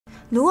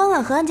卢婉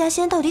婉和安家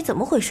仙到底怎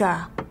么回事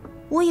啊？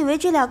我以为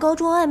这俩高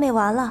中暧昧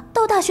完了，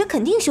到大学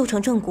肯定修成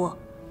正果，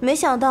没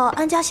想到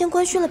安家仙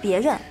官宣了别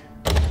人。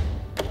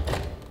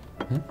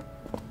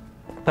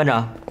班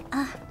长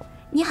啊，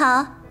你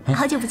好，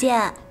好久不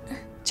见。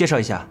介绍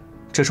一下，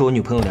这是我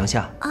女朋友梁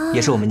夏，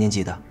也是我们年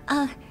级的。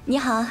啊，你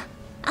好，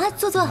啊，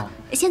坐，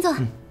先坐。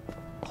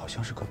好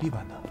像是隔壁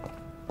班的。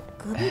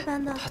隔壁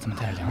班的？他怎么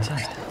带着梁夏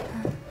来的？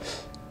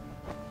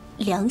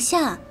梁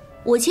夏，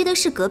我记得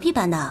是隔壁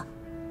班的。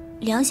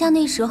梁夏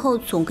那时候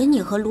总跟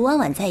你和卢婉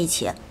婉在一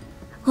起，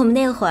我们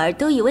那会儿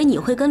都以为你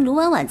会跟卢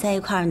婉婉在一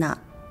块儿呢，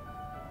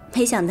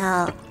没想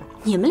到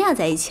你们俩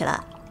在一起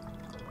了。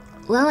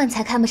婉婉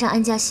才看不上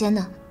安家仙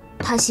呢，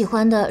她喜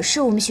欢的是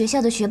我们学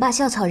校的学霸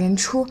校草人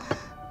初，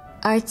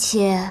而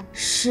且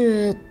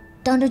是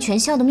当着全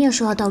校的面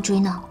说要倒追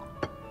呢。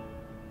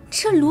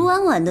这卢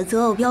婉婉的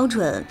择偶标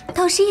准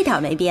倒是一点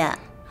没变，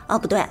哦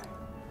不对，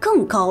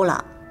更高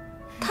了。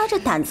她这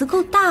胆子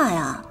够大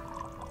呀，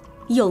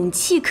勇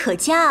气可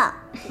嘉。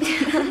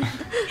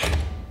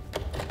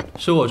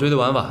是我追的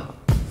婉婉。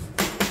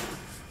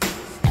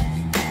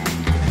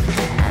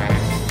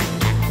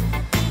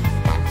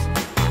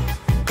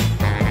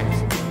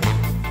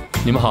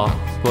你们好，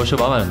我是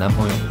婉婉的男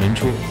朋友任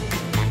初。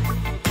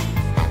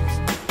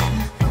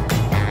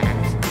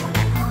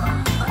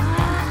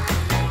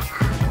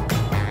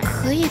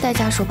可以带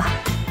家属吧？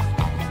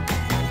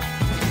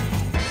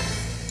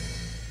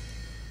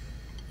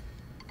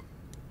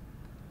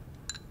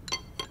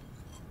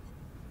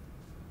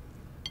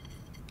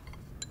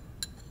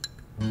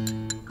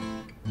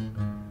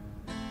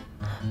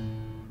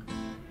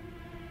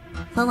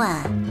婉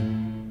婉，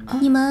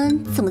你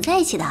们怎么在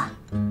一起的？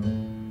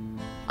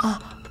啊，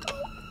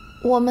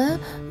我们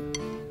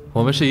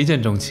是一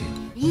见钟情。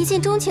一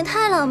见钟情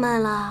太浪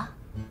漫了，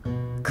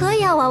可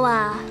以啊，婉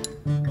婉。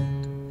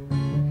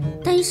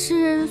但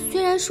是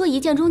虽然说一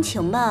见钟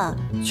情吧，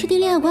确定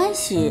恋爱关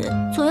系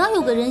总要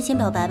有个人先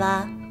表白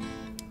吧？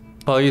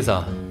不好意思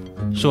啊，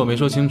是我没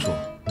说清楚，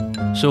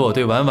是我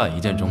对婉婉一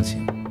见钟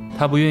情，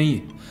她不愿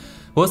意，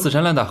我死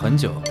缠烂打很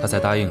久，她才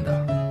答应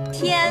的。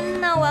天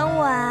哪，婉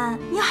婉，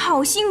你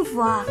好幸福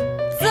啊！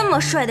这么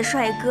帅的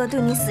帅哥对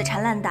你死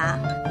缠烂打，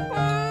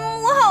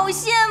我好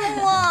羡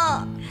慕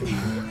啊！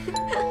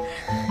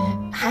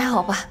还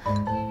好吧。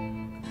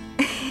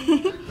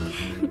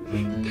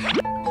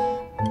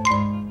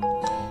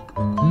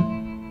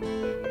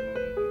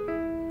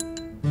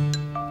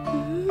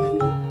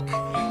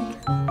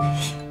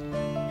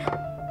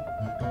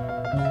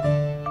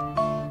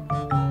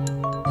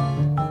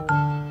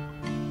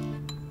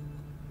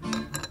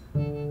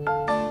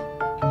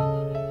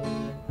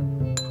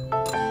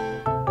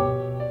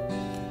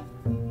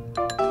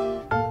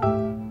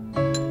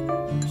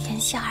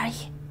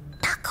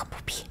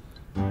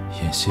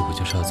演戏不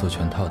就是要做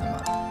全套的吗？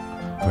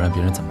不然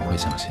别人怎么会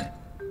相信？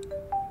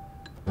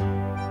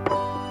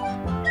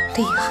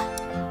厉害！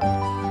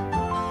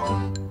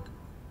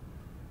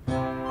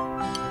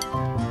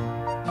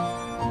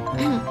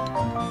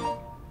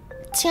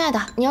亲爱的，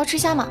你要吃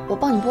虾吗？我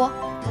帮你剥。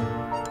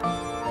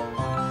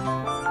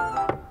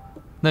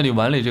那你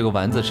碗里这个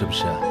丸子是不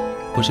是？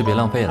不是别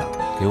浪费了，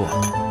给我。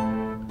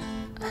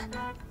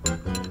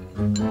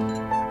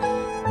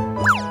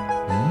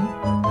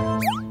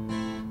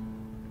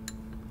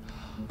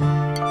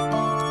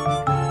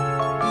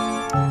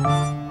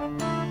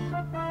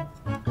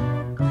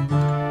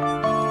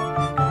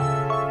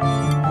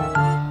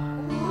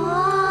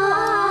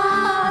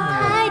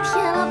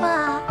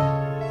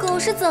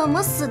怎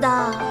么死的？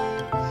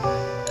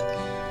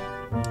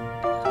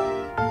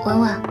婉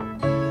婉，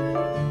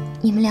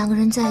你们两个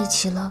人在一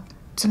起了，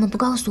怎么不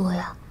告诉我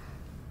呀？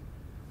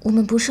我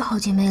们不是好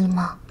姐妹了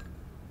吗？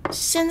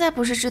现在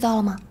不是知道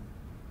了吗？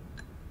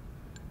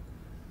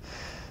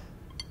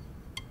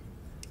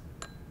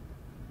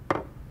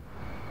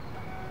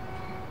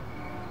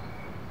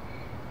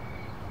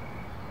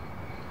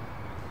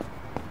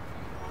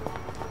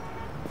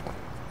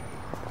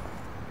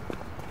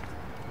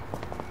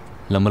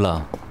冷不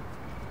冷？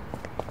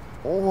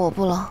我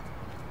不冷。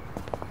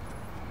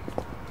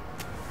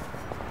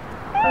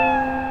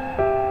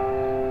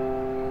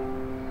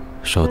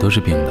手都是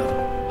冰的，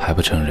还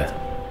不承认？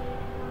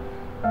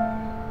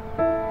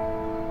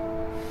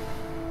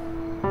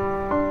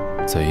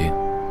嘴硬。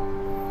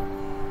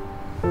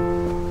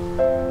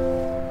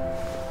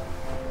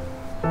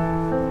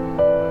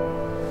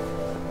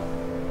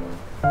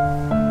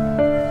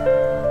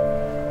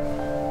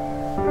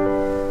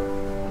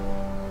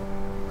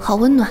好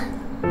温暖。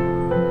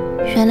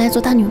原来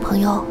做他女朋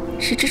友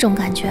是这种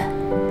感觉，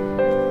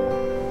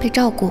被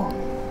照顾，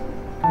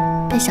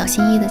被小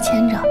心翼翼地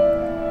牵着，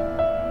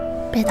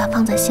被他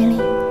放在心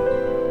里。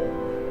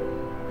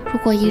如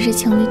果一日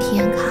情侣体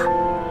验卡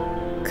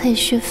可以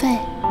续费，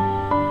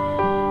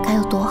该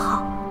有多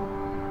好！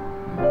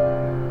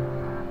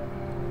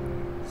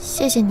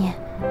谢谢你。